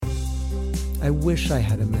I wish I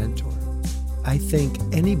had a mentor. I think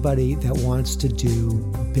anybody that wants to do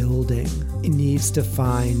building needs to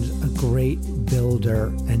find a great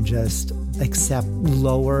builder and just accept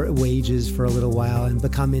lower wages for a little while and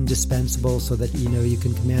become indispensable so that, you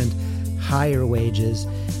can command higher wages,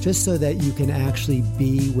 just so that you can actually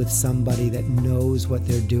be with somebody that knows what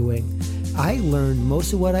they're doing. I learned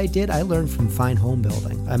most of what I did, I learned from Fine Home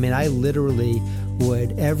Building. I mean, I literally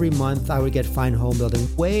would, every month I would get Fine Home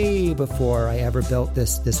Building way before I ever built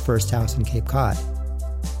this first house in Cape Cod.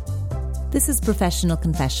 This is Professional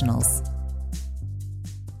Confessionals.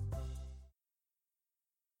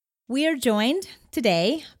 We are joined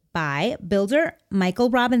today by builder Michael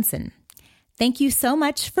Robinson. Thank you so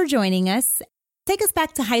much for joining us. Take us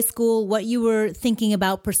back to high school, what you were thinking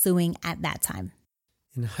about pursuing at that time.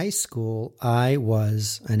 In high school, I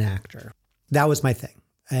was an actor. That was my thing.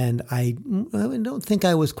 And I don't think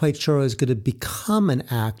I was quite sure I was going to become an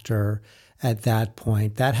actor at that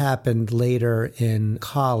point. That happened later in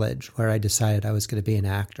college, where I decided I was going to be an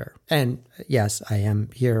actor. And yes, I am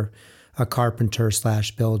here a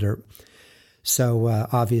carpenter/builder. So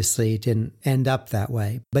obviously it didn't end up that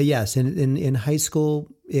way. But yes, in high school,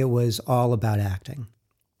 it was all about acting.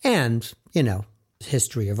 And,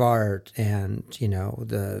 history of art and,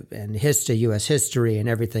 U.S. history and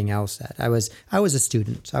everything else that I was a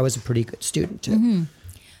student. I was a pretty good student too. Mm-hmm.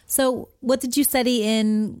 So what did you study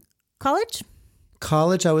in college?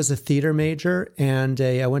 College, I was a theater major, and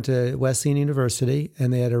I went to Wesleyan University,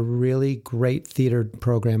 and they had a really great theater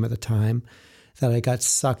program at the time that I got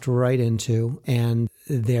sucked right into. And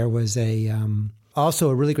there was also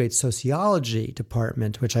a really great sociology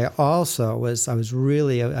department, which I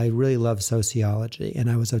really loved sociology.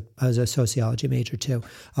 And I was a sociology major too,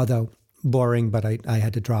 although boring, but I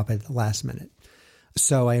had to drop it at the last minute.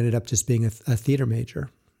 So I ended up just being a theater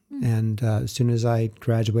major. Mm. And as soon as I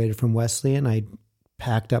graduated from Wesleyan, I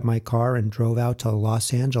packed up my car and drove out to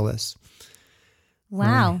Los Angeles.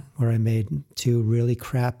 Wow. Where I made 2 really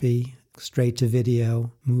crappy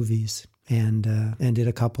straight-to-video movies and did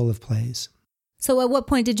a couple of plays. So at what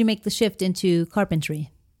point did you make the shift into carpentry?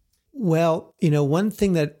 Well, one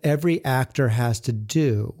thing that every actor has to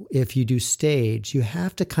do, if you do stage, you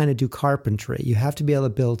have to kind of do carpentry. You have to be able to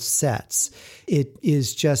build sets. It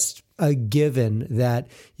is just a given that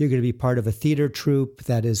you're going to be part of a theater troupe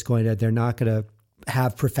they're not going to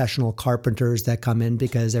have professional carpenters that come in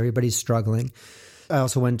because everybody's struggling. I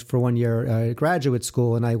also went for 1 year graduate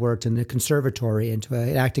school, and I worked in the conservatory, into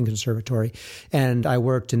an acting conservatory, and I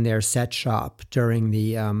worked in their set shop during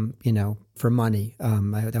the, for money.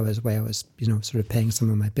 That was the way I was, sort of paying some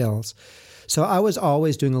of my bills. So I was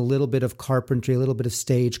always doing a little bit of carpentry, a little bit of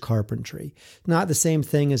stage carpentry. Not the same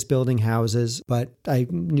thing as building houses, but I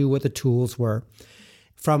knew what the tools were.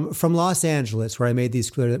 From Los Angeles, where I made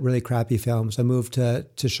these really crappy films, I moved to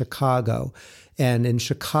Chicago. And in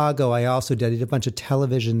Chicago, I did a bunch of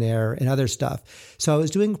television there and other stuff. So I was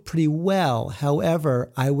doing pretty well.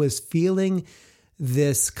 However, I was feeling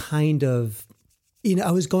this kind of,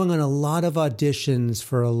 I was going on a lot of auditions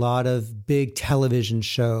for a lot of big television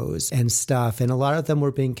shows and stuff. And a lot of them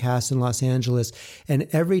were being cast in Los Angeles. And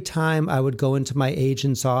every time I would go into my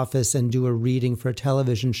agent's office and do a reading for a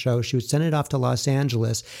television show, she would send it off to Los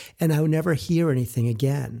Angeles, and I would never hear anything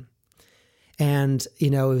again. And,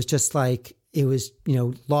 it was just like, it was,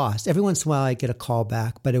 lost. Every once in a while I'd get a call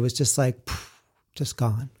back, but it was just like, just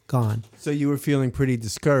gone. So you were feeling pretty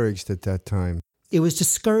discouraged at that time. It was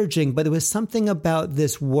discouraging, but there was something about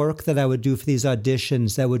this work that I would do for these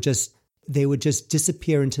auditions that would just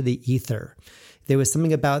disappear into the ether. There was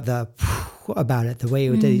something about it, the way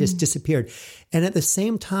it just disappeared. And at the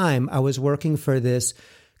same time, I was working for this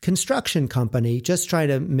construction company, just trying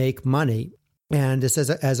to make money. And this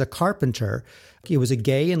as a carpenter. It was a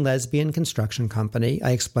gay and lesbian construction company.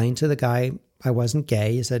 I explained to the guy I wasn't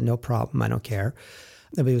gay. He said, no problem, I don't care.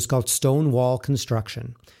 It was called Stonewall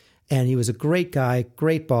Construction. And he was a great guy,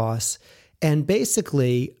 great boss. And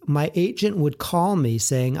basically, my agent would call me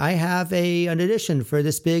saying, I have an audition for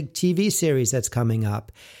this big TV series that's coming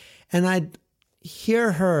up. And I'd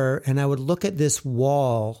hear her, and I would look at this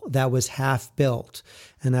wall that was half built.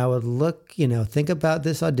 And I would look, think about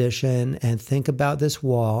this audition and think about this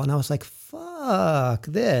wall. And I was like, fuck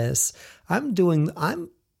this. I'm building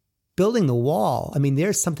the wall. I mean,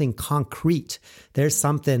 there's something concrete. There's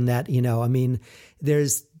something that,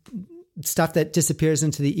 there's stuff that disappears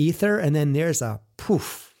into the ether, and then there's a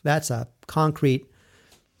poof. That's a concrete.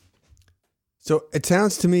 So it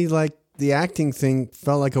sounds to me like the acting thing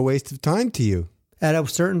felt like a waste of time to you. At a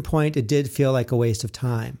certain point, it did feel like a waste of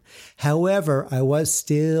time. However, I was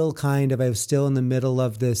still in the middle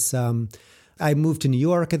of this I moved to New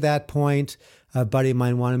York at that point. A buddy of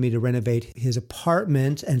mine wanted me to renovate his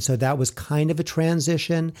apartment. And so that was kind of a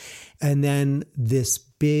transition. And then this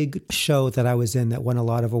big show that I was in that won a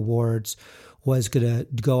lot of awards was going to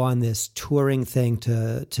go on this touring thing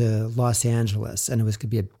to Los Angeles. And it was going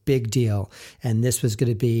to be a big deal. And this was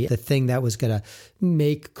going to be the thing that was going to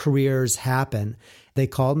make careers happen. They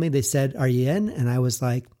called me. They said, "Are you in?" And I was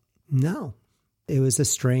like, no. It was a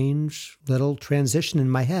strange little transition in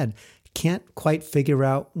my head. Can't quite figure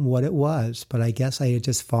out what it was, but I guess I had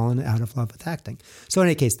just fallen out of love with acting. So in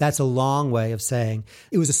any case, that's a long way of saying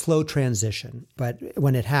it was a slow transition. But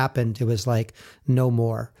when it happened, it was like no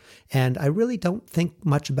more. And I really don't think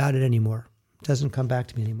much about it anymore. It doesn't come back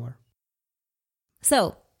to me anymore.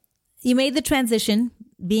 So you made the transition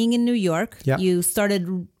being in New York. Yep. You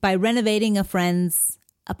started by renovating a friend's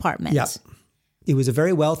apartment. Yeah. He was a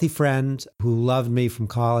very wealthy friend who loved me from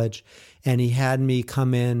college, and he had me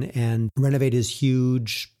come in and renovate his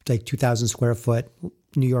huge, like 2,000 square foot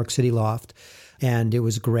New York City loft. And it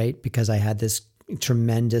was great because I had this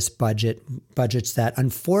tremendous budgets that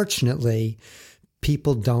unfortunately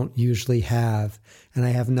people don't usually have. And I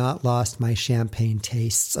have not lost my champagne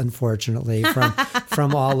tastes, unfortunately,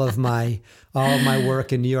 from all of my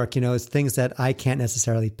work in New York. You know, it's things that I can't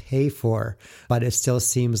necessarily pay for, but it still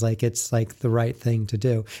seems like it's like the right thing to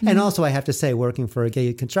do. Mm-hmm. And also, I have to say, working for a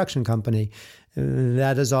gay construction company,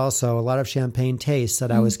 that is also a lot of champagne tastes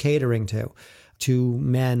that I was catering to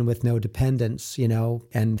men with no dependents, you know,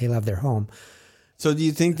 and they love their home. So do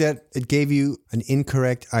you think that it gave you an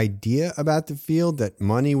incorrect idea about the field, that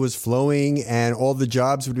money was flowing and all the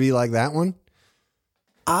jobs would be like that one?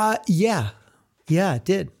 Yeah, it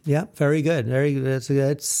did. Yeah, very good. Very good.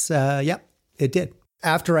 Yeah, it did.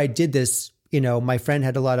 After I did this, you know, my friend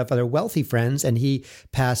had a lot of other wealthy friends and he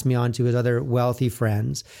passed me on to his other wealthy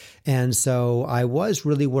friends. And so I was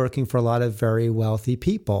really working for a lot of very wealthy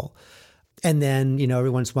people. And then, you know, every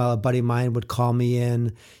once in a while, a buddy of mine would call me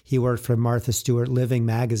in. He worked for Martha Stewart Living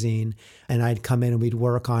magazine. And I'd come in and we'd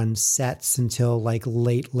work on sets until like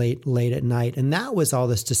late at night. And that was all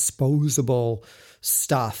this disposable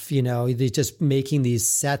stuff, you know, they just making these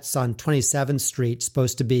sets on 27th Street,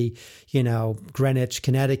 supposed to be, you know, Greenwich,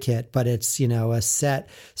 Connecticut, but it's, you know, a set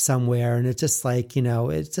somewhere. And it's just like, you know,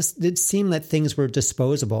 it seemed that things were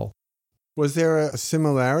disposable. Was there a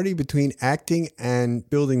similarity between acting and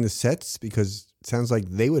building the sets? Because it sounds like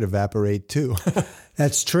they would evaporate too.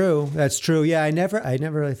 That's true. Yeah, I never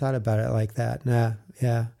really thought about it like that. Nah,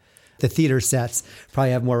 yeah. The theater sets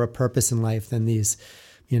probably have more of a purpose in life than these,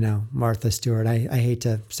 you know, Martha Stewart. I hate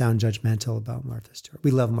to sound judgmental about Martha Stewart.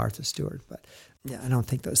 We love Martha Stewart, but yeah, I don't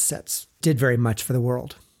think those sets did very much for the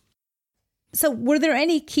world. So were there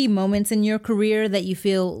any key moments in your career that you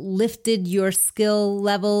feel lifted your skill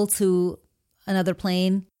level to another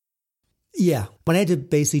plane? Yeah. When I had to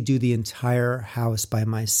basically do the entire house by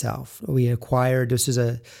myself, this is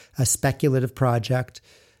a speculative project.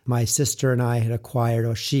 My sister and I had acquired,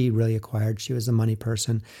 or she really acquired, she was a money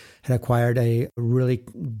person, had acquired a really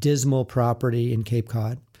dismal property in Cape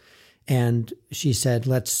Cod. And she said,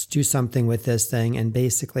 let's do something with this thing. And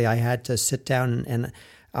basically I had to sit down and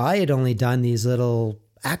I had only done these little,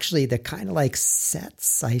 actually, they're kind of like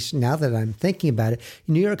sets. Now that I'm thinking about it,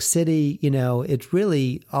 in New York City, you know, it's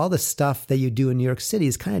really all the stuff that you do in New York City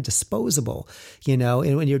is kind of disposable, you know,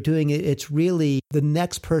 and when you're doing it, it's really the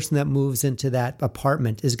next person that moves into that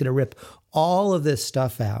apartment is going to rip all of this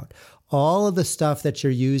stuff out. All of the stuff that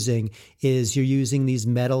you're using these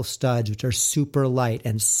metal studs, which are super light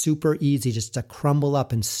and super easy just to crumble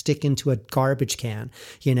up and stick into a garbage can,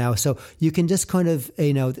 you know? So you can just kind of,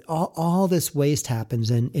 you know, all this waste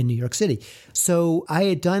happens in New York City. So I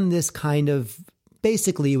had done this kind of,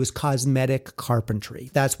 basically it was cosmetic carpentry.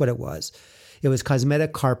 That's what it was. It was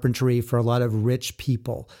cosmetic carpentry for a lot of rich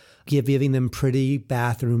people, giving them pretty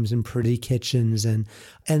bathrooms and pretty kitchens. And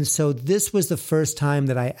so this was the first time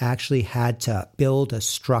that I actually had to build a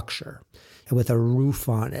structure with a roof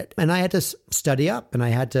on it. And I had to study up and I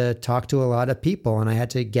had to talk to a lot of people and I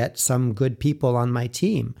had to get some good people on my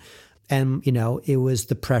team. And, you know,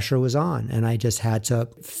 the pressure was on and I just had to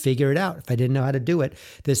figure it out. If I didn't know how to do it,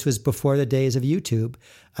 this was before the days of YouTube.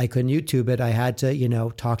 I couldn't YouTube it. I had to, you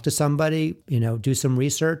know, talk to somebody, you know, do some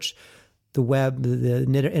research. The web, the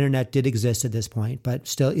internet did exist at this point, but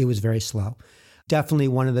still it was very slow. Definitely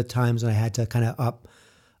one of the times when I had to kind of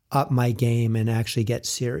up my game and actually get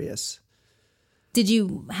serious. Did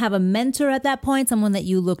you have a mentor at that point? Someone that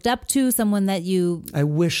you looked up to? Someone that you... I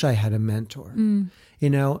wish I had a mentor. You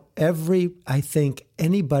know, I think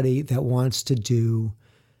anybody that wants to do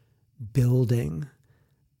building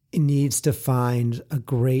needs to find a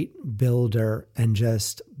great builder and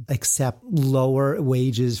just accept lower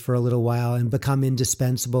wages for a little while and become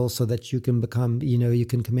indispensable so that you can become, you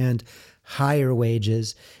can command higher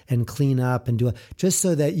wages and clean up and just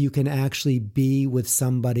so that you can actually be with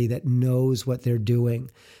somebody that knows what they're doing.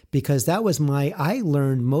 Because that was I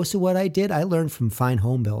learned most of what I did, I learned from Fine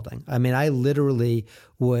Home Building. I mean, I literally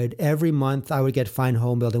would, every month I would get Fine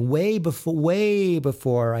Home Building way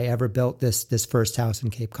before I ever built this first house in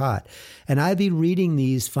Cape Cod. And I'd be reading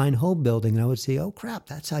these Fine Home Building and I would say, oh crap,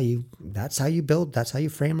 that's how you build, that's how you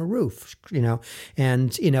frame a roof,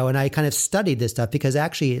 and I kind of studied this stuff because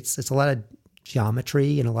actually it's a lot of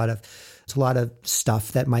geometry and it's a lot of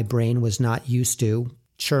stuff that my brain was not used to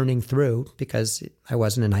churning through because I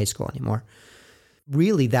wasn't in high school anymore.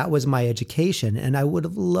 Really, that was my education. And I would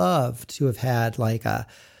have loved to have had like a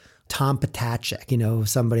Tom Potacek,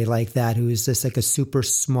 somebody like that, who's just like a super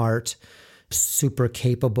smart, super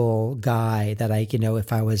capable guy that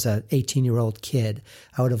if I was an 18-year-old kid,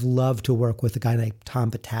 I would have loved to work with a guy like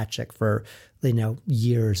Tom Potacek for,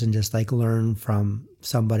 years and just like learn from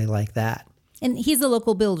somebody like that. And he's a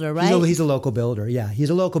local builder, right? He's a local builder. Yeah.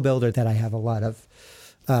 He's a local builder that I have a lot of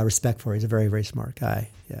respect for. He's a very, very smart guy.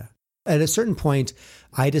 Yeah. At a certain point,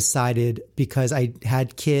 I decided, because I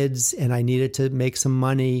had kids and I needed to make some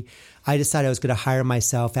money, I decided I was going to hire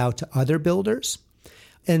myself out to other builders.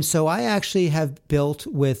 And so I actually have built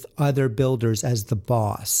with other builders as the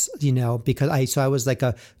boss, because I was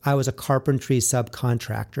a carpentry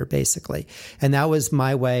subcontractor basically. And that was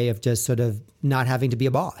my way of just sort of not having to be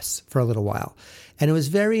a boss for a little while. And it was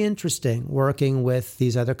very interesting working with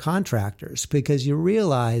these other contractors because you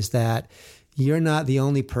realize that you're not the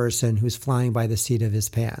only person who's flying by the seat of his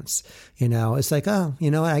pants. It's like, oh,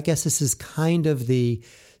 I guess this is kind of the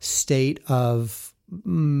state of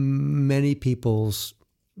many people's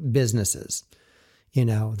businesses.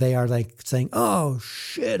 They are like saying, oh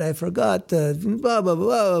shit, I forgot the blah, blah,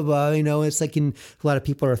 blah, blah, blah. It's like a lot of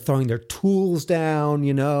people are throwing their tools down,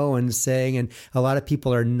 and saying, and a lot of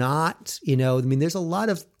people are not, there's a lot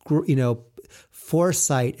of,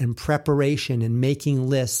 foresight and preparation and making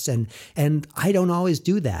lists. And I don't always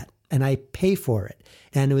do that. And I pay for it.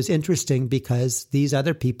 And it was interesting because these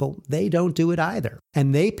other people, they don't do it either.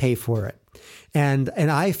 And they pay for it. And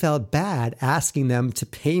I felt bad asking them to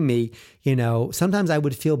pay me. Sometimes I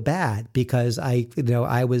would feel bad because I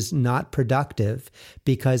was not productive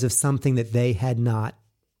because of something that they had not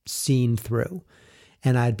seen through.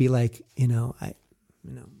 And I'd be like, I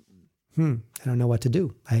don't know what to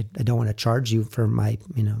do. I don't want to charge you for my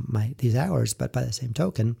these hours, but by the same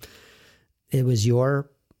token, it was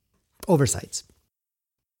your oversights.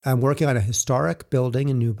 I'm working on a historic building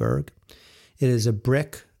in Newburgh. It is a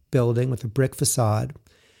brick building with a brick facade.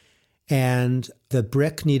 And the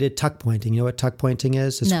brick needed tuck pointing. You know what tuck pointing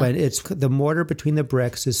is? It's when the mortar between the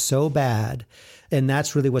bricks is so bad. And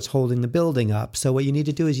that's really what's holding the building up. So what you need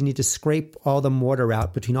to do is you need to scrape all the mortar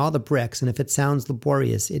out between all the bricks. And if it sounds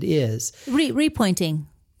laborious, it is. Repointing.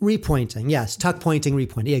 Repointing, yes. Tuck pointing,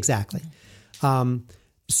 repointing, exactly. And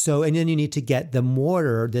then you need to get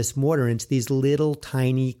this mortar into these little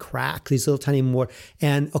tiny cracks, these little tiny mortar.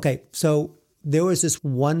 And okay, so there was this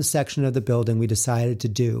one section of the building we decided to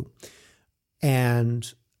do. And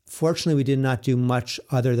fortunately, we did not do much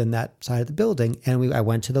other than that side of the building. And I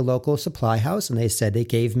went to the local supply house and they said they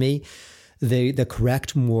gave me the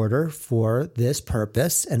correct mortar for this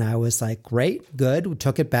purpose. And I was like, great, good. We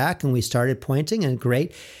took it back and we started pointing and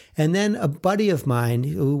great. And then a buddy of mine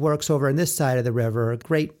who works over on this side of the river, a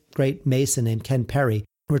great mason named Ken Perry,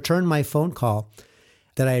 returned my phone call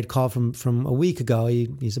that I had called from a week ago.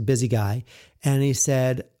 He's a busy guy. And he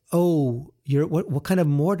said, oh, what kind of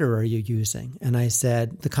mortar are you using? And I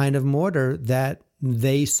said, the kind of mortar that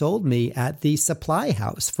they sold me at the supply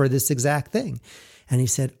house for this exact thing. And he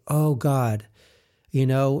said, oh God,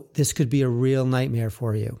 this could be a real nightmare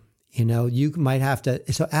for you. You might have to.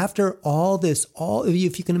 So after all this,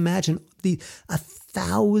 if you can imagine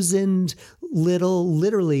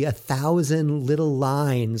literally 1,000 little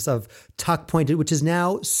lines of tuck pointed, which is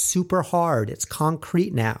now super hard. It's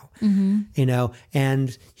concrete now,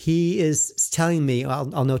 and he is telling me,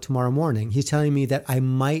 I'll know tomorrow morning. He's telling me that I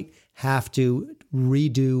might have to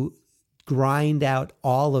grind out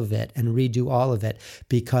all of it and redo all of it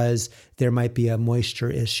because there might be a moisture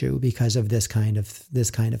issue because of this kind of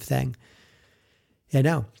thing.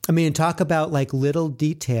 Talk about like little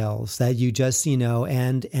details that you just,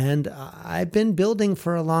 and I've been building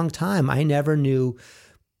for a long time. I never knew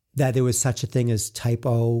that there was such a thing as type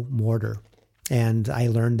O mortar. And I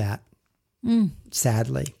learned that,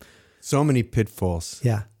 sadly. So many pitfalls.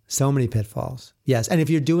 Yeah, so many pitfalls. Yes. And if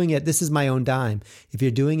you're doing it, this is my own dime. If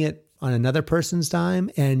you're doing it on another person's dime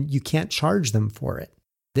and you can't charge them for it,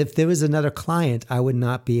 If there was another client, I would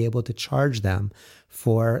not be able to charge them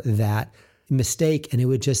for that mistake. And it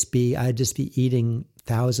would just be, I'd just be eating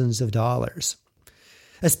thousands of dollars.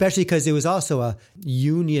 Especially because it was also a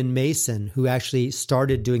union mason who actually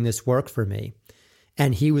started doing this work for me.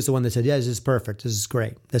 And he was the one that said, yeah, this is perfect. This is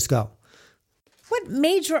great. Let's go. What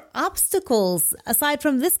major obstacles, aside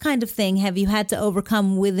from this kind of thing, have you had to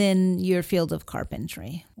overcome within your field of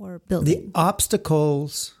carpentry or building? The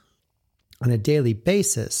obstacles on a daily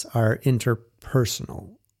basis are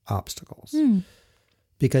interpersonal obstacles.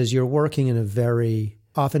 Because you're working in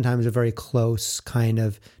oftentimes a very close kind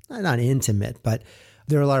of, not intimate, but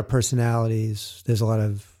there are a lot of personalities. There's a lot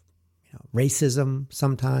of racism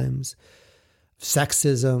sometimes,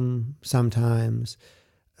 sexism sometimes,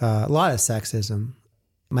 a lot of sexism.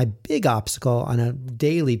 My big obstacle on a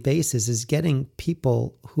daily basis is getting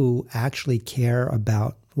people who actually care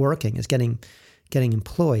about working, is getting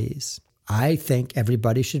employees. I think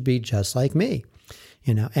everybody should be just like me.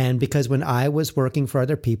 And because when I was working for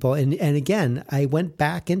other people, and again, I went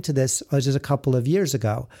back into this just a couple of years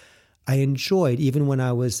ago, I enjoyed, even when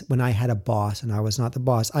I had a boss and I was not the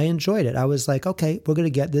boss, I enjoyed it. I was like, okay, we're going to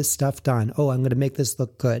get this stuff done. Oh, I'm going to make this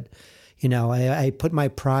look good. I put my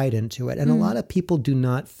pride into it. And a lot of people do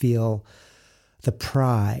not feel the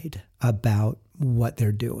pride about what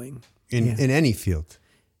they're doing. In any field.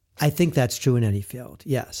 I think that's true in any field.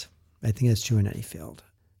 Yes. I think that's true in any field.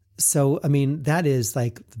 So, I mean, that is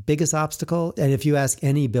like the biggest obstacle. And if you ask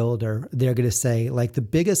any builder, they're going to say like the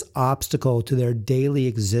biggest obstacle to their daily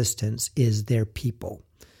existence is their people,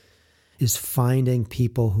 is finding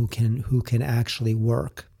people who can actually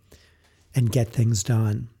work and get things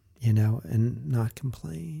done, and not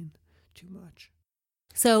complain too much.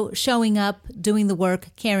 So showing up, doing the work,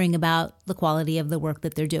 caring about the quality of the work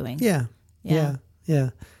that they're doing. Yeah.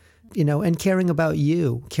 And caring about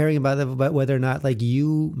you, caring about whether or not like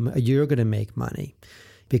you're going to make money.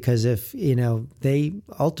 Because if the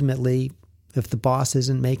boss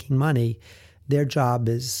isn't making money, their job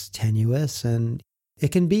is tenuous, and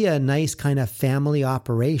it can be a nice kind of family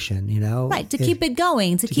operation, Right, to keep it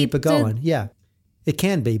going. To keep it going, yeah. It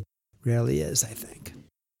can be. Rarely is, I think.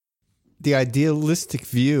 The idealistic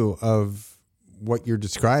view of what you're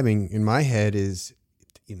describing in my head is,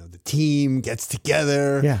 the team gets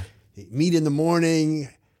together. Yeah. You meet in the morning,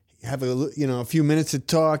 you have a few minutes to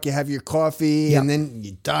talk, you have your coffee, and then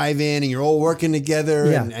you dive in and you're all working together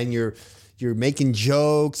and you're making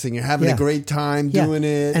jokes and you're having a great time doing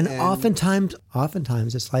it. And oftentimes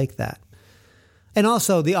it's like that. And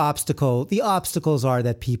also the obstacles are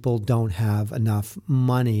that people don't have enough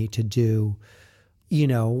money to do,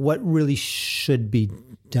 what really should be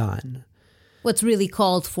done. What's really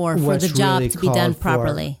called for the job to be done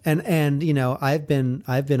properly. And I've been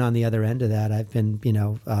on the other end of that. I've been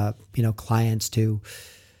clients to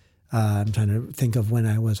I'm trying to think of when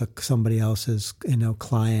I was somebody else's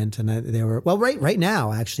client, and they were right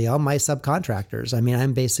now actually all my subcontractors. I mean, I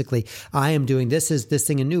am doing this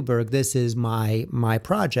thing in Newburgh. This is my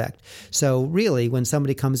project. So really, when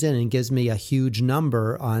somebody comes in and gives me a huge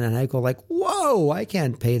number and I go like, whoa, I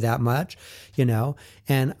can't pay that much,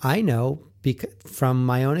 and I know. From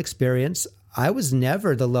my own experience, I was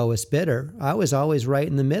never the lowest bidder. I was always right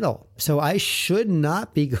in the middle. So I should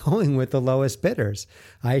not be going with the lowest bidders.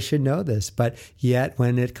 I should know this. But yet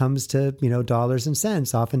when it comes to, dollars and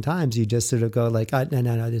cents, oftentimes you just sort of go like,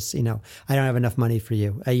 no, this, I don't have enough money for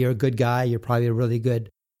you. You're a good guy. You're probably a really good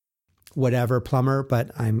whatever plumber, but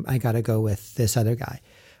I got to go with this other guy.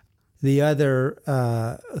 The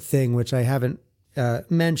other thing, which I haven't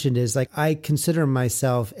mentioned, is like I consider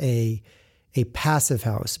myself a passive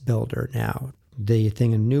house builder now. The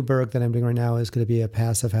thing in Newburgh that I'm doing right now is going to be a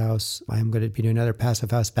passive house. I'm going to be doing another passive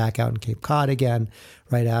house back out in Cape Cod again,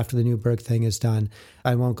 right after the Newburgh thing is done.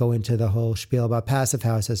 I won't go into the whole spiel about passive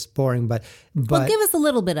house. It's boring, but give us a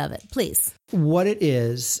little bit of it, please. What it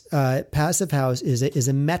is, passive house is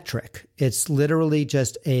a metric. It's literally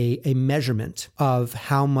just a measurement of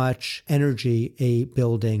how much energy a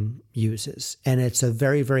building uses. And it's a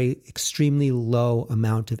very, very extremely low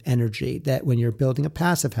amount of energy that when you're building a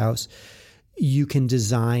passive house, you can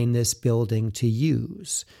design this building to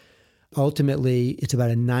use. Ultimately, it's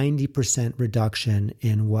about a 90% reduction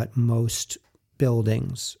in what most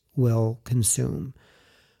buildings will consume.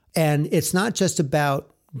 And it's not just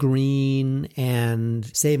about green and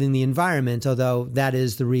saving the environment, although that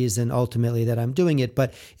is the reason ultimately that I'm doing it.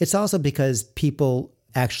 But it's also because people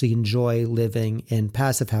actually enjoy living in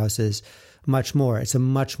passive houses much more. It's a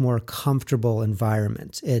much more comfortable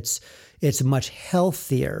environment. It's a much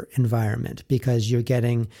healthier environment because you're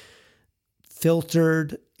getting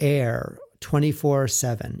filtered air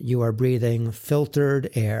 24/7. You are breathing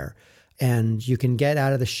filtered air. And you can get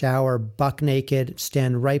out of the shower buck naked,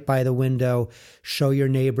 stand right by the window, show your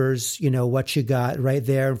neighbors, what you got right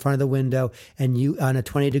there in front of the window, and you on a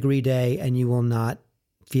 20-degree day, and you will not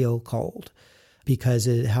feel cold because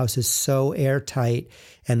the house is so airtight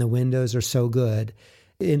and the windows are so good.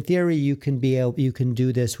 In theory, you can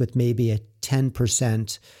do this with maybe a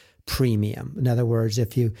 10% premium. In other words,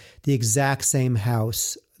 if the exact same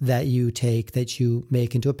house that you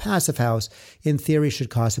make into a passive house, in theory should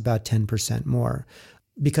cost about 10% more.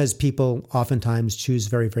 Because people oftentimes choose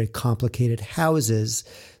very, very complicated houses,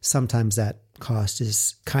 sometimes that cost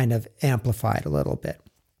is kind of amplified a little bit.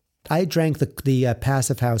 I drank the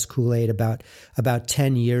passive house Kool-Aid about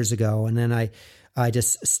 10 years ago, and then I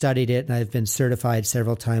just studied it, and I've been certified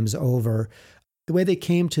several times over. The way they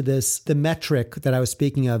came to this, the metric that I was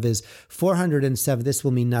speaking of is 407, this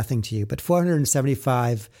will mean nothing to you, but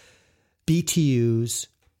 475 BTUs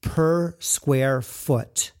per square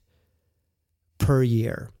foot per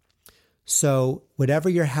year. So whatever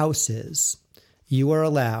your house is, you are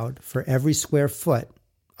allowed, for every square foot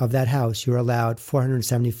of that house, you're allowed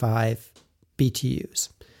 475 BTUs.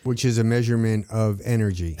 Which is a measurement of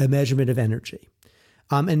energy. A measurement of energy.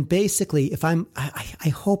 And basically, I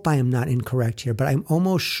hope I am not incorrect here, but I'm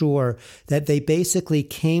almost sure that they basically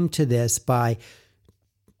came to this by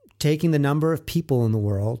taking the number of people in the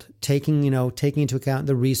world, taking into account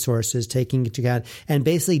the resources, taking into account, and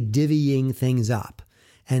basically divvying things up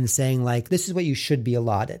and saying, like, this is what you should be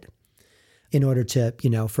allotted in order to,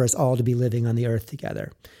 for us all to be living on the earth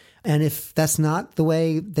together. And if that's not the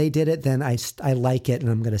way they did it, then I like it,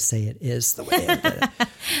 and I'm going to say it is the way they did it.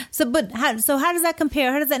 So how does that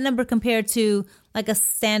compare? How does that number compare to like a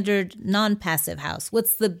standard non-passive house?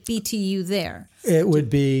 What's the BTU there? It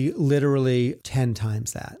would be literally 10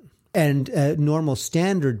 times that. And a normal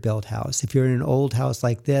standard built house, if you're in an old house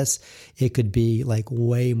like this, it could be like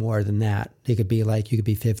way more than that. It could be like, you could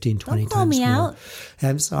be 15, 20 Don't call times me more. out.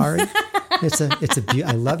 I'm sorry.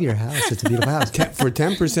 I love your house. It's a beautiful house. For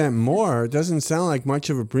 10% more, it doesn't sound like much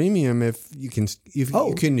of a premium if you can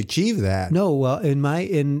achieve that. No, well, in my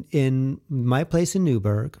place in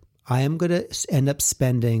Newburgh, I am going to end up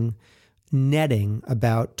netting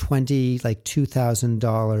about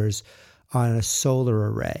 $2,000 on a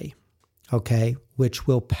solar array, okay, which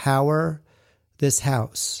will power this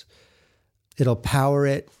house. It'll power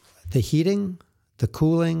it, the heating, the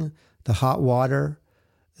cooling, the hot water,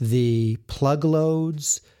 the plug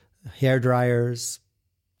loads, hair dryers,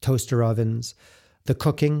 toaster ovens, the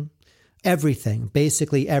cooking, everything,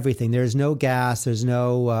 basically everything. There's no gas, there's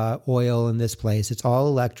no oil in this place. It's all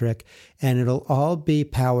electric, and it'll all be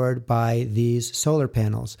powered by these solar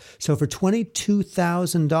panels. So for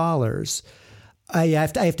 $22,000, I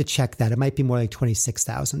have to check that. It might be more like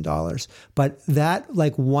 $26,000. But that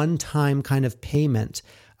like one-time kind of payment,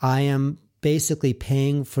 I am basically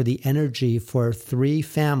paying for the energy for 3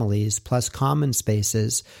 families plus common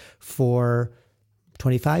spaces for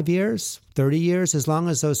 25 years, 30 years, as long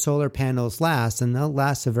as those solar panels last, and they'll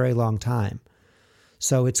last a very long time.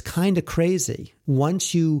 So it's kind of crazy.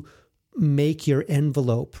 Once you make your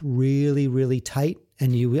envelope really, really tight,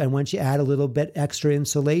 and once you add a little bit extra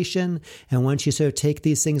insulation, and once you sort of take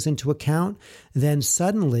these things into account, then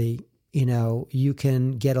suddenly, you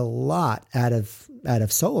can get a lot out of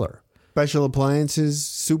solar. Special appliances,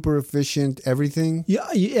 super efficient, everything? Yeah,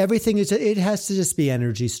 everything it has to just be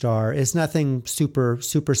Energy Star. It's nothing super,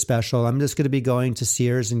 super special. I'm just going to be going to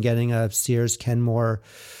Sears and getting a Sears Kenmore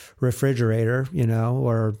refrigerator,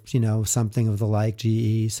 or, something of the like,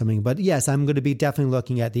 GE, something. But yes, I'm going to be definitely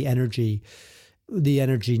looking at the energy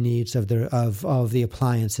needs of the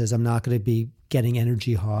appliances. I'm not going to be getting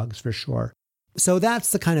energy hogs for sure. So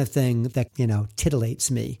that's the kind of thing that, titillates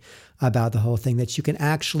me about the whole thing, that you can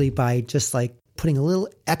actually, by just like putting a little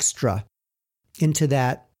extra into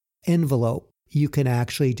that envelope, you can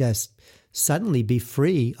actually just suddenly be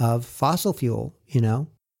free of fossil fuel,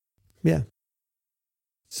 Yeah.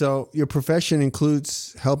 So your profession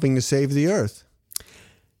includes helping to save the earth.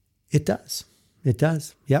 It does.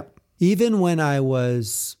 Yep. Even when I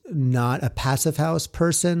was not a passive house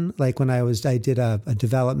person, like when I did a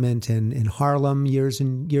development in Harlem years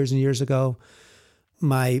and years ago,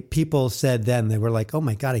 my people said then, they were like, oh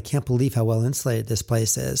my God, I can't believe how well insulated this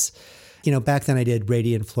place is. Back then I did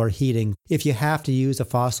radiant floor heating. If you have to use a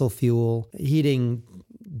fossil fuel heating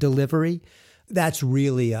delivery, that's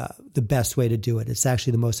really the best way to do it. It's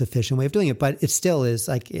actually the most efficient way of doing it. But it still is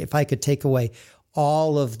like, if I could take away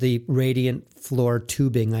all of the radiant floor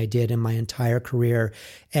tubing I did in my entire career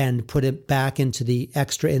and put it back into the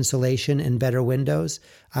extra insulation and better windows,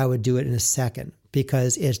 I would do it in a second,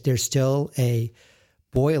 because there's still a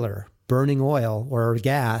boiler burning oil or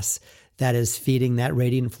gas that is feeding that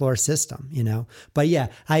radiant floor system, But yeah,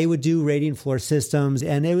 I would do radiant floor systems,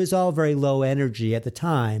 and it was all very low energy at the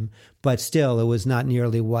time, but still it was not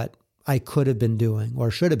nearly what I could have been doing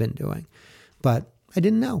or should have been doing. But I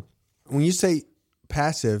didn't know. When you say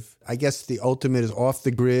passive, I guess the ultimate is off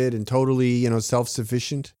the grid and totally,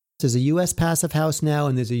 self-sufficient. There's a U.S. passive house now,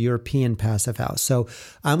 and there's a European passive house. So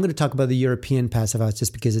I'm going to talk about the European passive house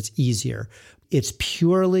just because it's easier. It's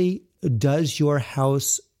purely, does your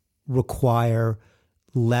house require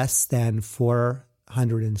less than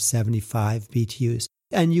 475 BTUs?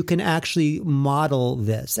 And you can actually model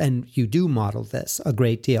this, and you do model this a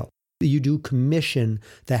great deal. You do commission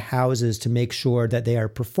the houses to make sure that they are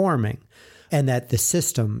performing and that the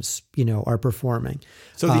systems, are performing.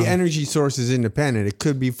 So the energy source is independent. It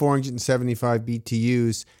could be 475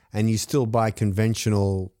 BTUs and you still buy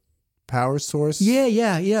conventional power source?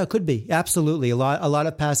 Yeah, it could be. Absolutely. A lot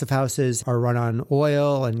of passive houses are run on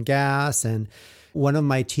oil and gas. And one of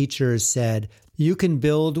my teachers said, you can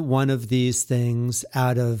build one of these things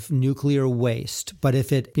out of nuclear waste, but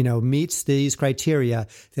if it, meets these criteria,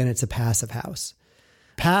 then it's a passive house.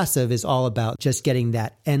 Passive is all about just getting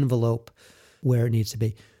that envelope where it needs to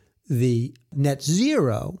be. The net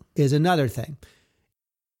zero is another thing.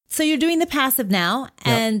 So you're doing the passive now,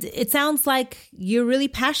 and It sounds like you're really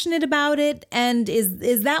passionate about it. And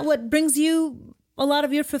is that what brings you a lot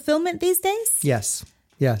of your fulfillment these days? Yes,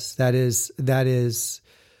 that is.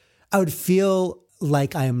 I would feel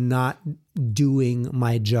like I am not doing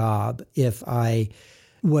my job if I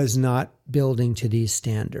was not building to these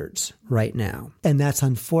standards right now. And that's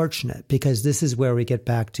unfortunate because this is where we get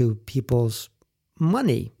back to people's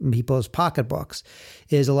money, people's pocketbooks,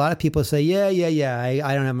 is a lot of people say,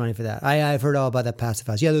 I don't have money for that. I've heard all about that passive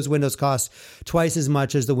house. Yeah, those windows cost twice as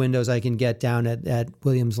much as the windows I can get down at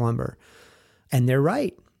Williams Lumber. And they're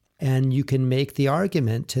right. And you can make the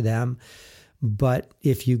argument to them. But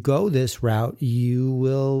if you go this route,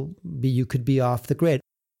 you could be off the grid.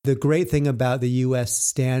 The great thing about the U.S.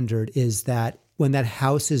 standard is that when that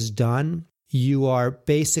house is done, you are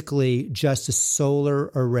basically just a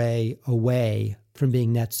solar array away from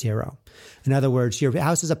being net zero. In other words, your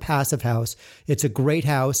house is a passive house. It's a great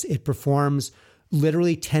house. It performs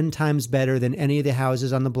literally 10 times better than any of the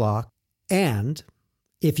houses on the block. And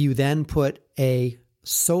if you then put a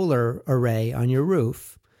solar array on your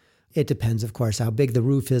roof, it depends, of course, how big the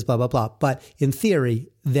roof is, blah, blah, blah. But in theory,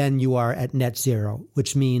 then you are at net zero,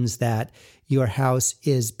 which means that your house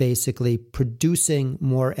is basically producing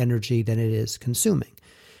more energy than it is consuming.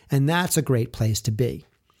 And that's a great place to be.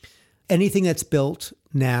 Anything that's built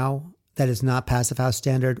now that is not passive house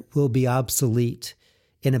standard will be obsolete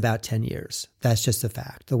in about 10 years. That's just a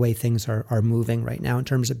fact, the way things are moving right now in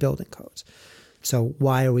terms of building codes. So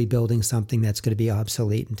why are we building something that's going to be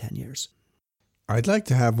obsolete in 10 years? I'd like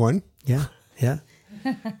to have one. Yeah.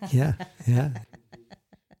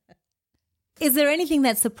 Is there anything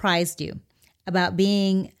that surprised you about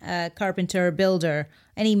being a carpenter or builder?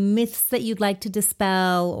 Any myths that you'd like to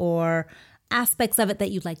dispel or aspects of it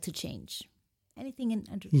that you'd like to change? Anything in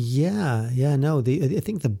under? I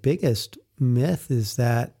think the biggest myth is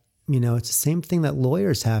that, it's the same thing that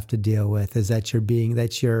lawyers have to deal with, is that you're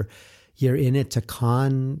in it to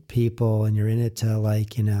con people and you're in it to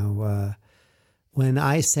when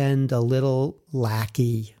I send a little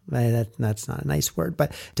lackey, that's not a nice word,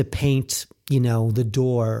 but to paint, the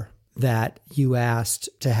door that you asked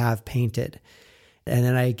to have painted, and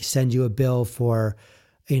then I send you a bill for,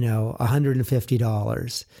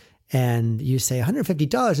 $150, and you say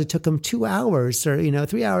 $150, it took him 2 hours or,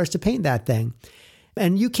 3 hours to paint that thing.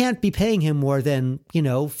 And you can't be paying him more than,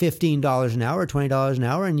 $15 an hour or $20 an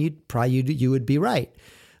hour, and you would be right.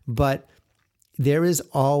 But there is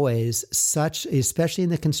always such, especially in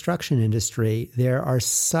the construction industry, there are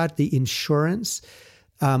such the insurance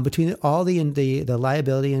between all the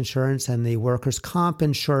liability insurance and the workers' comp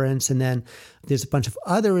insurance, and then there's a bunch of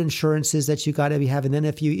other insurances that you got to be having. And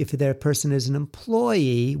then if that person is an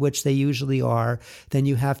employee, which they usually are, then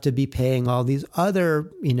you have to be paying all these other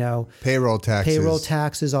payroll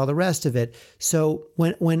taxes, all the rest of it. So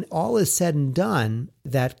when all is said and done,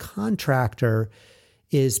 that contractor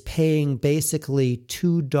is paying basically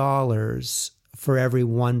 $2 for every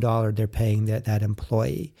 $1 they're paying that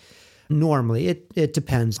employee. Normally, it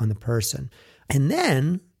depends on the person. And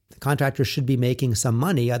then the contractor should be making some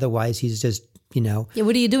money. Otherwise, he's just, Yeah,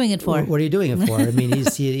 what are you doing it for? What are you doing it for? I mean,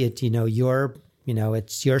 it's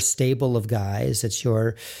your stable of guys. It's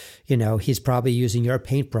your, he's probably using your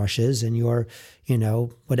paintbrushes and your,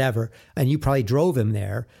 whatever. And you probably drove him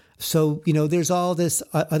there. So, there's all this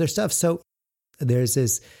other stuff. So there's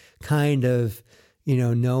this kind of,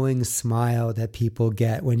 knowing smile that people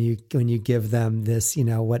get when you give them this,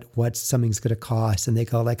 what something's going to cost, and they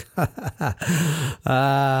go like,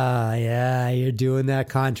 yeah, you're doing that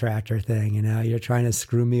contractor thing, you're trying to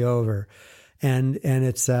screw me over. And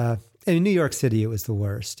it's, in New York City, it was the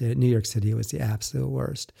worst. In New York City, it was the absolute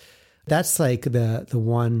worst. That's like the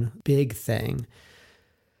one big thing.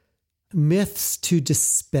 Myths to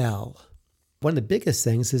dispel. One of the biggest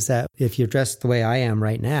things is that if you're dressed the way I am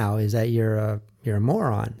right now, is that you're a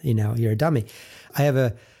moron, you're a dummy. I have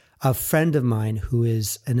a friend of mine who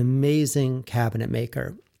is an amazing cabinet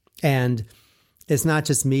maker. And it's not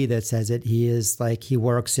just me that says it. He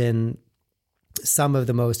works in some of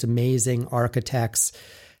the most amazing architects'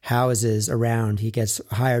 houses around. He gets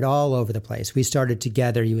hired all over the place. We started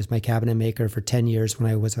together. He was my cabinet maker for 10 years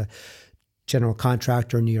when I was a general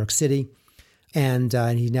contractor in New York City. And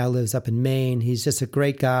he now lives up in Maine. He's just a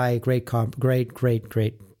great guy, great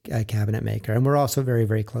cabinet maker. And we're also very,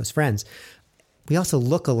 very close friends. We also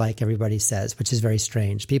look alike, everybody says, which is very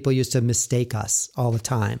strange. People used to mistake us all the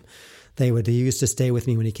time. He used to stay with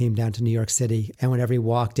me when he came down to New York City. And whenever he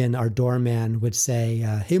walked in, our doorman would say,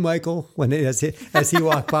 hey, Michael, as he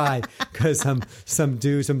walked by, because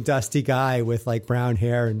some dusty guy with like brown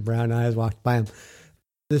hair and brown eyes walked by him.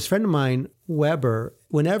 This friend of mine, Weber,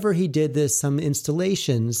 whenever he did some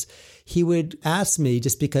installations, he would ask me,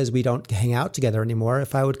 just because we don't hang out together anymore,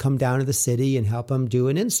 if I would come down to the city and help him do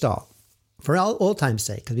an install for old time's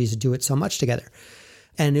sake, because we used to do it so much together.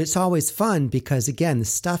 And it's always fun because, again, the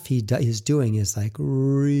stuff he's doing is like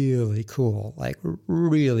really cool, like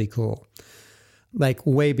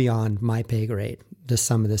way beyond my pay grade,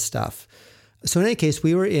 some of this stuff. So in any case,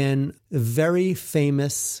 we were in a very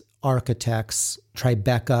famous architect's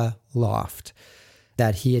Tribeca loft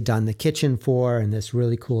that he had done the kitchen for and this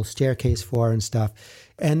really cool staircase for and stuff.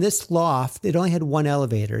 And this loft, it only had one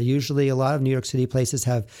elevator. Usually a lot of New York City places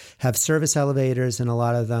have service elevators, and a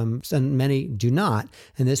lot of them, and many do not.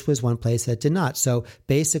 And this was one place that did not. So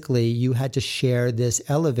basically you had to share this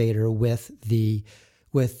elevator with the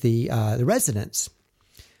residents.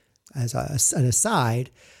 As an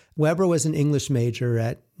aside, Weber was an English major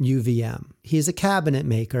at UVM. He's a cabinet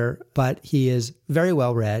maker, but he is very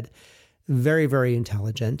well read, very, very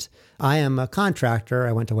intelligent. I am a contractor.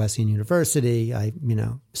 I went to Wesleyan University.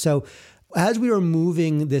 So as we were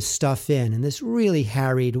moving this stuff in this really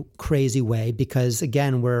harried, crazy way, because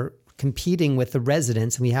again, we're competing with the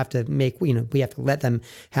residents and we have to let them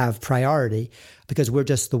have priority because we're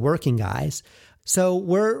just the working guys. So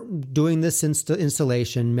we're doing this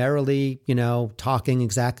installation merrily, talking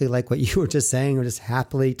exactly like what you were just saying. We're just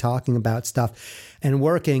happily talking about stuff and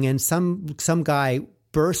working. And some guy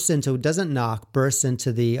bursts into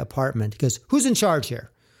the apartment. He goes, "Who's in charge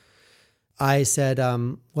here?" I said,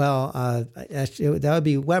 that would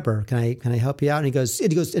be Weber. Can I help you out? And he goes,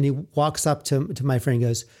 and he walks up to my friend and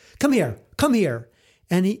goes, come here.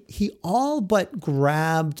 And he all but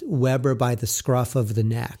grabbed Weber by the scruff of the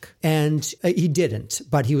neck. And he didn't,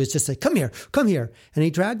 but he was just like, come here. And he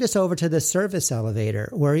dragged us over to the service elevator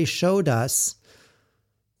where he showed us,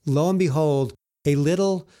 lo and behold, a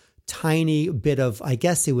little tiny bit of, I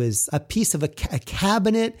guess it was a piece of a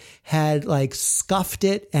cabinet had like scuffed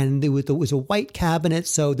it, and it was a white cabinet.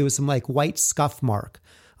 So there was some like white scuff mark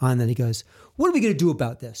on it. He goes, what are we going to do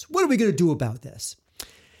about this?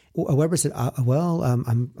 Weber said,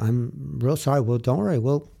 I'm real sorry. Well, don't worry.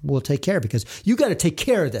 We'll take care, because you got to take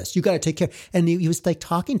care of this. You got to take care. And he was like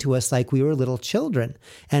talking to us like we were little children.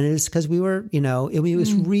 And it was because we were, it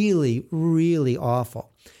was really, really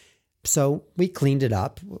awful. So we cleaned it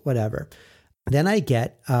up, whatever. Then I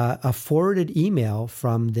get a forwarded email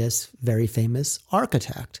from this very famous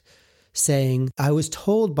architect saying, I was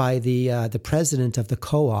told by the president of the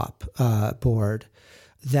co-op board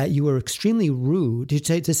that you were extremely rude.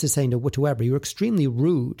 This is saying to Weber, you were extremely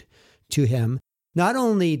rude to him. Not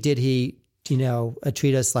only did he,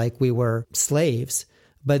 treat us like we were slaves,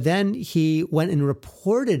 but then he went and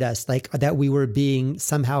reported us like that we were being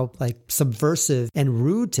somehow like subversive and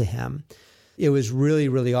rude to him. It was really,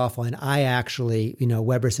 really awful. And I actually,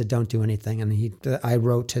 Weber said, don't do anything. And I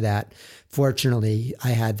wrote to that. Fortunately, I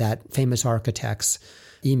had that famous architect's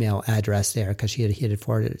email address there because he had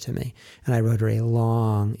forwarded it to me. And I wrote her a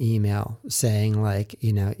long email saying like,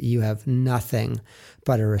 you have nothing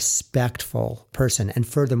but a respectful person. And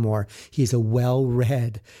furthermore, he's a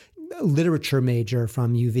well-read literature major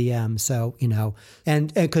from UVM. So,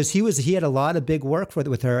 and because he had a lot of big work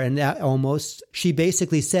with her, and she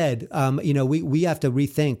basically said, we have to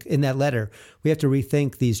rethink in that letter, we have to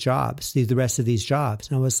rethink these jobs, the rest of these jobs.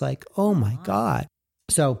 And I was like, oh my God.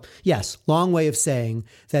 So yes, long way of saying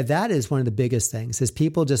that is one of the biggest things is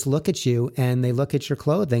people just look at you and they look at your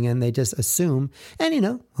clothing and they just assume, and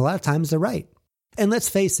a lot of times they're right. And let's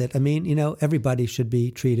face it, I mean, everybody should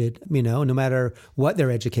be treated, no matter what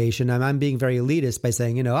their education. I'm being very elitist by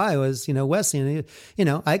saying, I was, Wesleyan,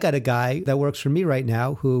 I got a guy that works for me right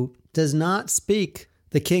now who does not speak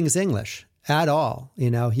the King's English at all.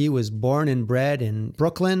 He was born and bred in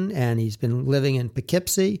Brooklyn and he's been living in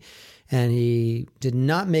Poughkeepsie. And he did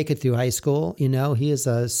not make it through high school. He is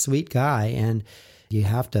a sweet guy. And you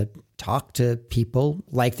have to talk to people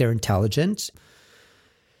like they're intelligent.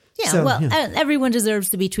 Yeah, so, everyone deserves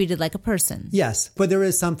to be treated like a person. Yes, but there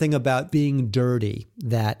is something about being dirty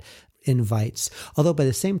that invites. Although by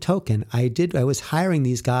the same token, I was hiring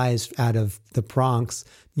these guys out of the Bronx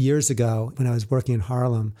years ago when I was working in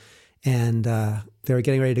Harlem. And they were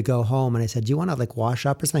getting ready to go home. And I said, do you want to wash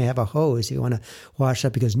up or something? I have a hose. You want to wash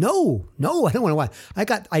up? He goes, no, I don't want to wash.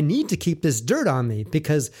 I need to keep this dirt on me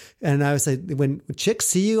and I was like, when chicks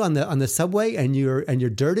see you on the subway and you're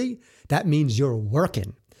dirty, that means you're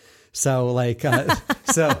working. So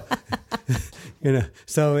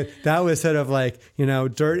so that was sort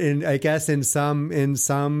of dirt in, I guess in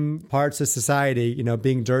some parts of society,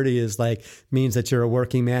 being dirty is means that you're a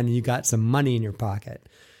working man and you got some money in your pocket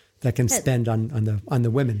that can spend on the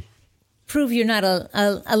women. Prove you're not a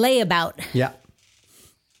layabout. Yeah.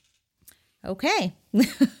 Okay.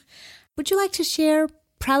 Would you like to share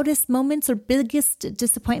proudest moments or biggest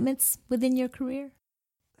disappointments within your career?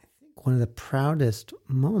 I think one of the proudest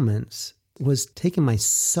moments was taking my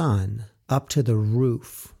son up to the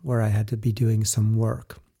roof where I had to be doing some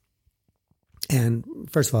work. And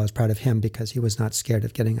first of all, I was proud of him because he was not scared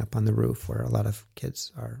of getting up on the roof where a lot of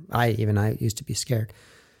kids are. I used to be scared.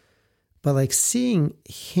 But seeing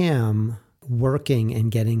him working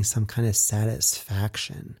and getting some kind of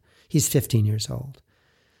satisfaction, he's 15 years old,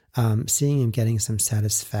 seeing him getting some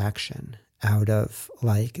satisfaction out of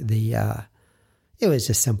it was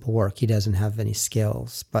just simple work. He doesn't have any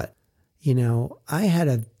skills. But, I had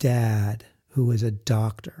a dad who was a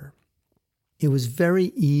doctor. It was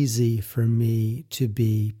very easy for me to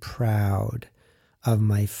be proud of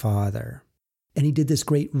my father. And he did this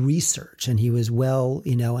great research and he was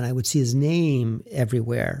and I would see his name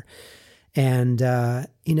everywhere. And,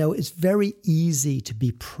 it's very easy to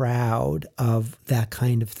be proud of that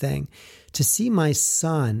kind of thing. To see my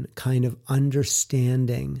son kind of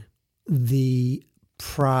understanding the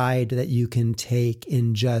pride that you can take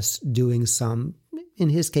in just doing some, in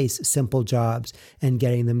his case, simple jobs and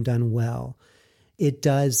getting them done well. It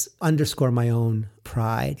does underscore my own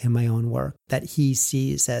pride in my own work that he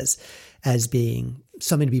sees as being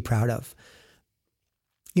something to be proud of.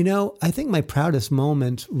 I think my proudest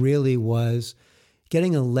moment really was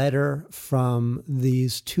getting a letter from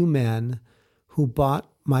these two men who bought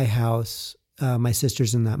my house, my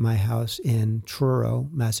sister's in my house in Truro,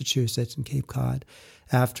 Massachusetts, in Cape Cod.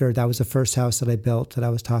 After that was the first house that I built that I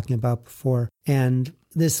was talking about before. And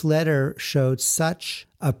this letter showed such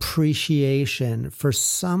appreciation for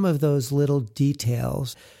some of those little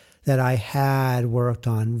details that I had worked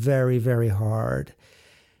on very, very hard.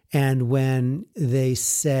 And when they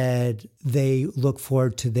said they look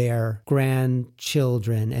forward to their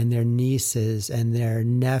grandchildren and their nieces and their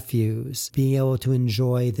nephews being able to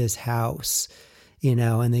enjoy this house,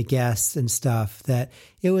 and the guests and stuff, that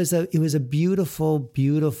it was a beautiful,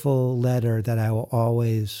 beautiful letter that I will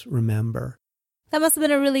always remember. That must have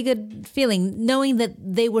been a really good feeling, knowing that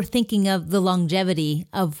they were thinking of the longevity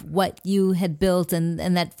of what you had built and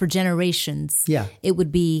that for generations, it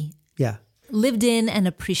would be lived in and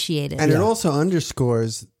appreciated. And it also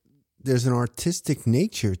underscores there's an artistic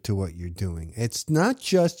nature to what you're doing. It's not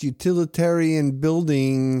just utilitarian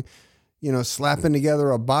building, slapping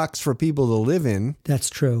together a box for people to live in. That's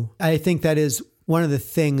true. I think that is one of the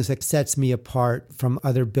things that sets me apart from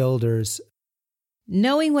other builders.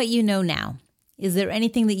 Knowing what you know now, is there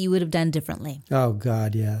anything that you would have done differently? Oh,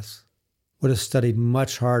 God, yes. Would have studied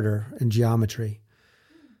much harder in geometry.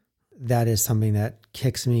 That is something that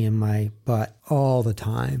kicks me in my butt all the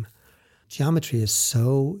time. Geometry is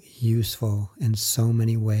so useful in so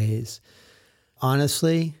many ways.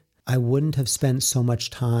 Honestly, I wouldn't have spent so much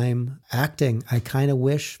time acting. I kind of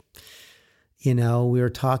wish, we were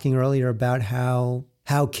talking earlier about how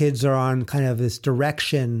kids are on kind of this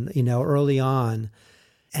direction, early on.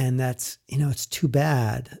 And that's, it's too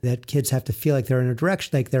bad that kids have to feel like they're in a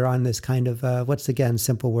direction, like they're on this kind of, what's again,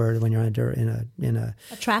 simple word when you're in a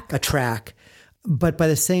track. A track. But by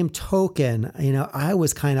the same token, I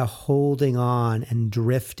was kind of holding on and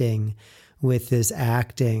drifting with this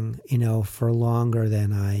acting, for longer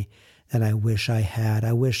than I wish I had.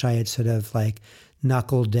 I wish I had sort of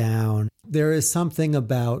knuckle down. There is something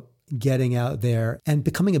about getting out there and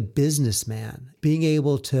becoming a businessman, being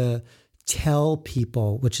able to tell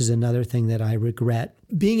people, which is another thing that I regret,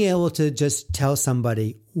 being able to just tell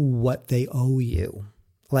somebody what they owe you.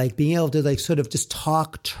 Like being able to sort of just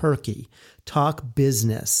talk turkey, talk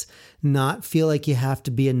business, not feel like you have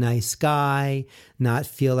to be a nice guy, not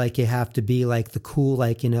feel like you have to be like the cool,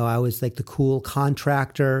 I was like the cool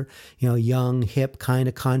contractor, young, hip kind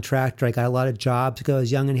of contractor. I got a lot of jobs because I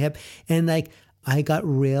was young and hip. And I got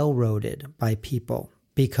railroaded by people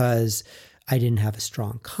because I didn't have a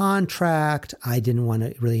strong contract. I didn't want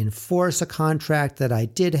to really enforce a contract that I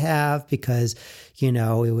did have because,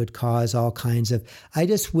 it would cause all kinds of,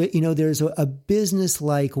 there's a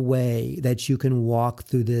business-like way that you can walk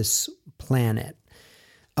through this planet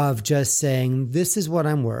of just saying, this is what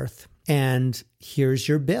I'm worth and here's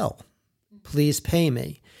your bill. Please pay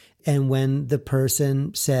me. And when the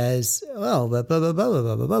person says, oh, blah, blah, blah, blah,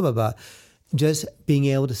 blah, blah, blah, blah, just being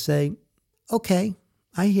able to say, okay,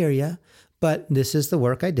 I hear you. But this is the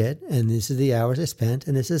work I did, and this is the hours I spent,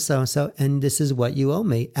 and this is so-and-so, and this is what you owe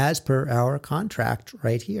me as per our contract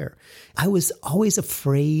right here. I was always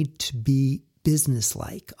afraid to be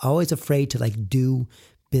businesslike, always afraid to do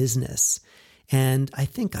business. And I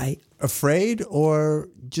think Afraid, or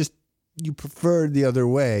just you preferred the other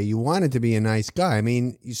way? You wanted to be a nice guy. I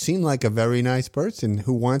mean, you seem like a very nice person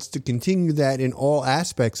who wants to continue that in all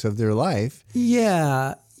aspects of their life.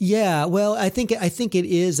 Yeah. Yeah, well, I think it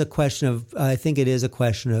is a question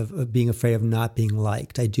of being afraid of not being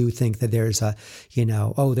liked. I do think that there's they're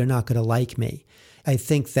not going to like me. I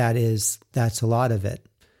think that's a lot of it.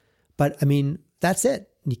 But I mean, that's it.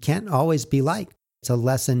 You can't always be liked. It's a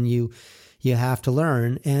lesson you have to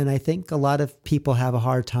learn, and I think a lot of people have a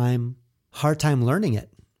hard time learning it.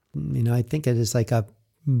 I think it is like a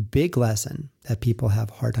big lesson that people have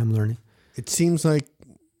a hard time learning. It seems like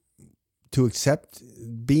to accept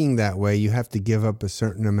being that way, you have to give up a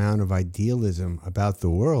certain amount of idealism about the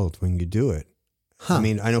world when you do it. Huh. I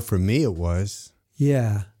mean, I know for me it was.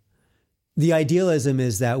 Yeah. The idealism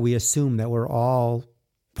is that we assume that we're all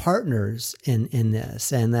partners in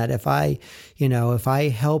this, and that if I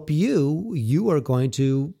help you, you are going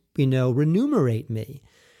to, remunerate me.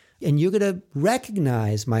 And you're going to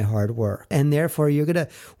recognize my hard work. And therefore, you're going to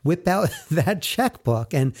whip out that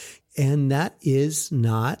checkbook. And that is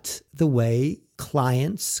not the way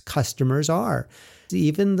customers are.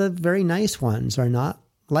 Even the very nice ones are not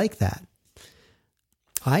like that.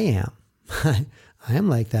 I am. I am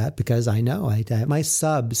like that because I know my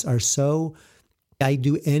subs are so, I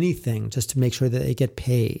do anything just to make sure that they get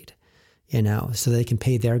paid. So they can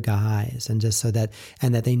pay their guys, and just so that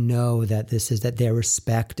they know that that they're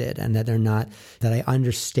respected, and that that I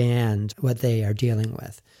understand what they are dealing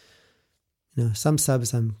with. Some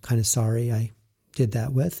subs I'm kind of sorry I did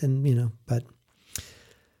that with, and, but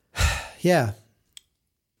yeah.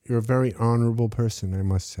 You're a very honorable person, I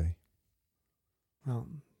must say. Well,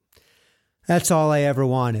 that's all I ever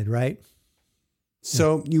wanted, right?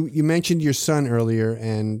 So you mentioned your son earlier,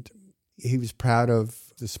 and he was proud of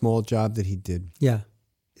the small job that he did. Yeah.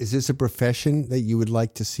 Is this a profession that you would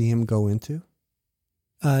like to see him go into?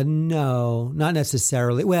 No, not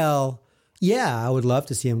necessarily. Well, yeah, I would love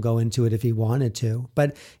to see him go into it if he wanted to,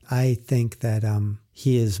 but I think that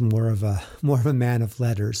he is more of a man of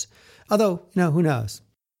letters. Although, who knows?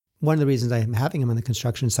 One of the reasons I am having him on the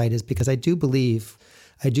construction site is because I do believe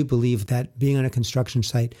that being on a construction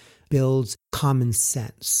site builds common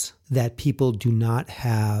sense that people do not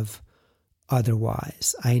have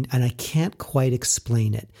otherwise. And I can't quite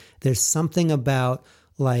explain it. There's something about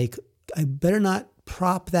I better not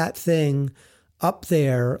prop that thing up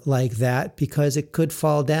there like that because it could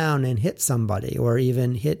fall down and hit somebody or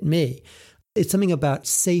even hit me. It's something about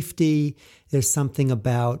safety. There's something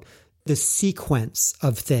about the sequence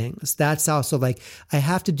of things. That's also I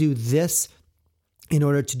have to do this in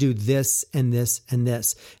order to do this and this and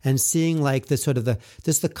this, and seeing the sort of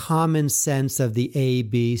the common sense of the A,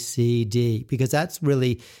 B, C, D, because that's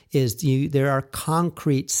really there are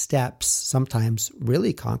concrete steps, sometimes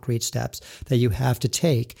really concrete steps that you have to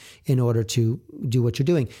take in order to do what you're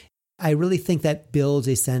doing. I really think that builds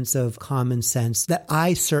a sense of common sense that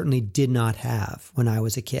I certainly did not have when I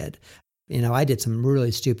was a kid. I did some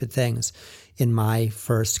really stupid things in my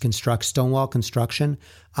first Stonewall construction.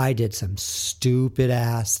 I did some stupid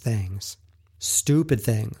things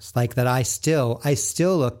like that. I still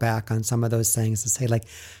look back on some of those things and say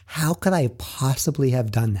how could I possibly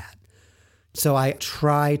have done that? So I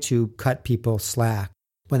try to cut people slack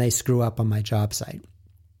when they screw up on my job site.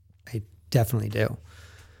 I definitely do.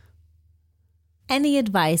 Any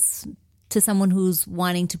advice to someone who's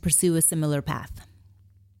wanting to pursue a similar path?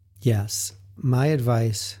 Yes. My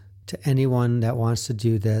advice to anyone that wants to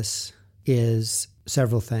do this is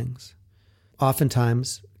several things.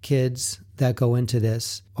 Oftentimes, kids that go into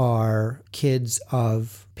this are kids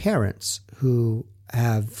of parents who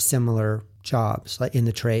have similar jobs, like in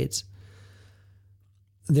the trades.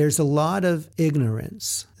 There's a lot of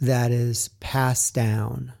ignorance that is passed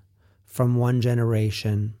down from one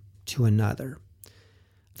generation to another.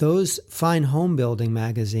 Those fine home building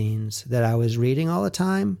magazines that I was reading all the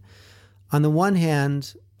time, on the one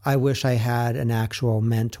hand, I wish I had an actual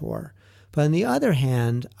mentor. But on the other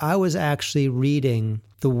hand, I was actually reading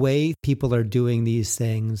the way people are doing these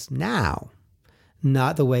things now,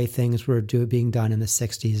 not the way things were being done in the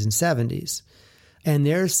 60s and 70s. And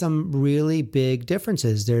there's some really big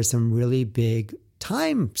differences. There's some really big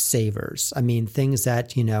time savers. I mean, things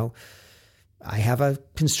that, I have a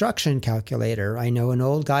construction calculator. I know an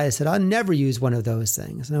old guy that said, I'll never use one of those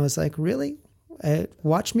things. And I was like, really?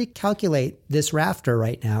 Watch me calculate this rafter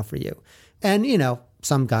right now for you. And,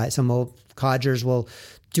 some old codgers will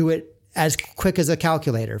do it as quick as a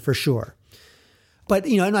calculator for sure. But,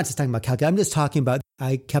 I'm not just talking about calculator. I'm just talking about,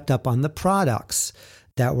 I kept up on the products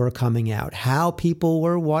that were coming out, how people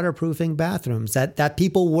were waterproofing bathrooms, that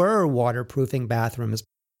people were waterproofing bathrooms.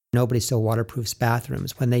 Nobody still waterproofs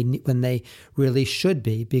bathrooms when they really should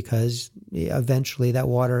be, because eventually that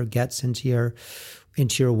water gets into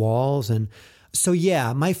your walls. And so,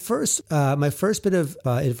 yeah, my first bit of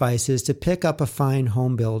advice is to pick up a fine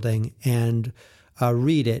home building and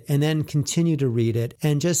read it, and then continue to read it,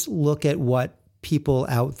 and just look at what people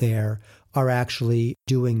out there are actually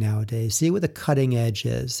doing nowadays. See what the cutting edge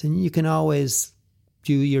is. And you can always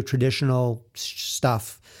do your traditional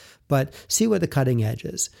stuff, but see what the cutting edge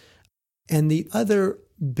is. And the other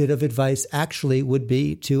bit of advice actually would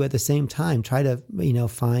be to, at the same time, try to,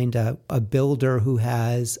 find a builder who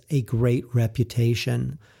has a great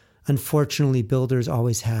reputation. Unfortunately, builders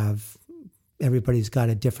always everybody's got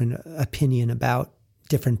a different opinion about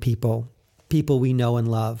different people. People we know and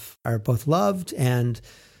love are both loved and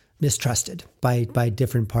mistrusted by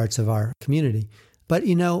different parts of our community. But,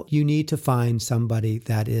 you need to find somebody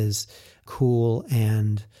that is cool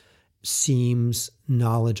and seems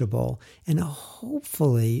knowledgeable, and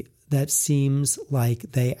hopefully that seems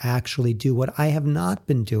like they actually do what I have not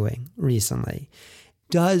been doing recently,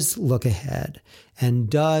 does look ahead and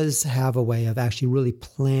does have a way of actually really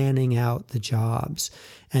planning out the jobs,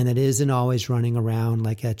 and that isn't always running around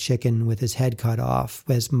like a chicken with his head cut off,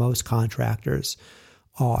 as most contractors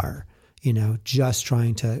are, just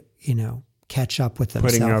trying to, catch up with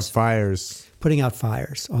themselves. Putting out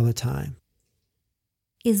fires all the time.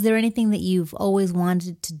 Is there anything that you've always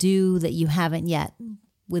wanted to do that you haven't yet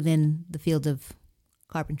within the field of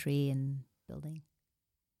carpentry and building?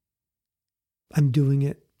 I'm doing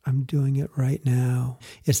it. I'm doing it right now.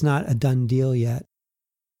 It's not a done deal yet.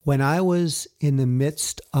 When I was in the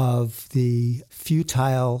midst of the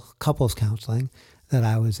futile couples counseling that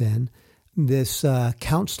I was in, this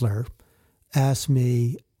counselor asked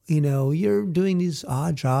me, you're doing these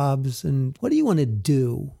odd jobs, and what do you want to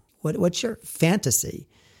do? What's your fantasy?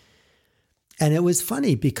 And it was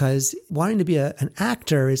funny because wanting to be an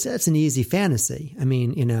actor that's an easy fantasy. I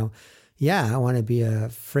mean, I want to be a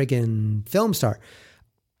friggin' film star.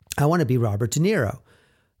 I want to be Robert De Niro.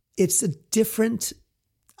 It's a different.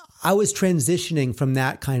 I was transitioning from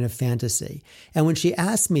that kind of fantasy. And when she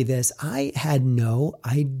asked me this, I had no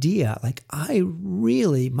idea. Like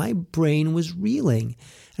my brain was reeling.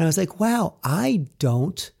 And I was like, wow, I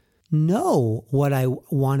don't know what I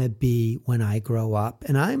want to be when I grow up.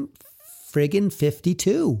 And I'm friggin'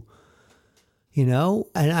 52,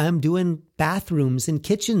 and I'm doing bathrooms and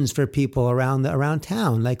kitchens for people around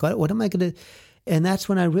town. Like, what am I going to, and that's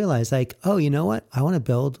when I realized, like, oh, you know what? I want to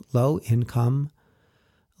build low,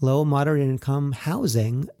 moderate income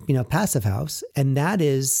housing, passive house. And that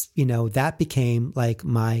is, that became like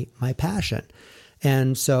my passion.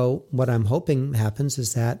 And so what I'm hoping happens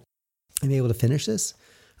is that I'm able to finish this.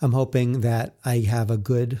 I'm hoping that I have a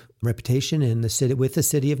good reputation in the city with the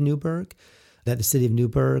city of Newburgh, that the city of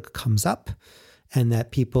Newburgh comes up, and that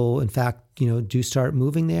people, in fact, do start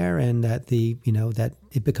moving there, and that that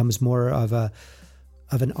it becomes more of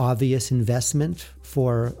an obvious investment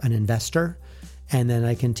for an investor, and then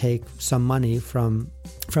I can take some money from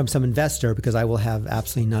some investor, because I will have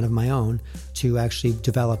absolutely none of my own, to actually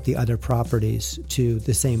develop the other properties to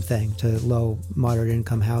the same thing, to low, moderate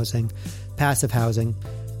income housing, passive housing.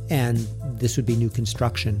 And this would be new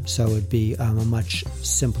construction, so it would be a much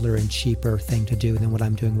simpler and cheaper thing to do than what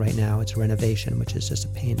I'm doing right now. It's renovation, which is just a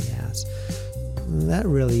pain in the ass. That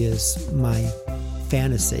really is my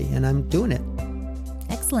fantasy, and I'm doing it.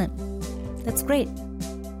 Excellent. That's great.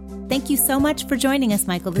 Thank you so much for joining us,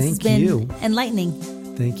 Michael. This has been enlightening.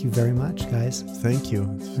 Thank you very much, guys. Thank you.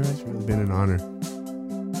 It's really been an honor.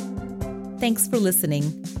 Thanks for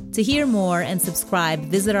listening. To hear more and subscribe,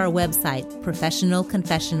 visit our website,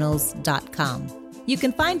 professionalconfessionals.com. You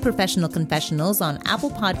can find Professional Confessionals on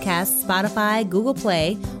Apple Podcasts, Spotify, Google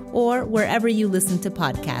Play, or wherever you listen to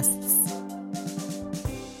podcasts.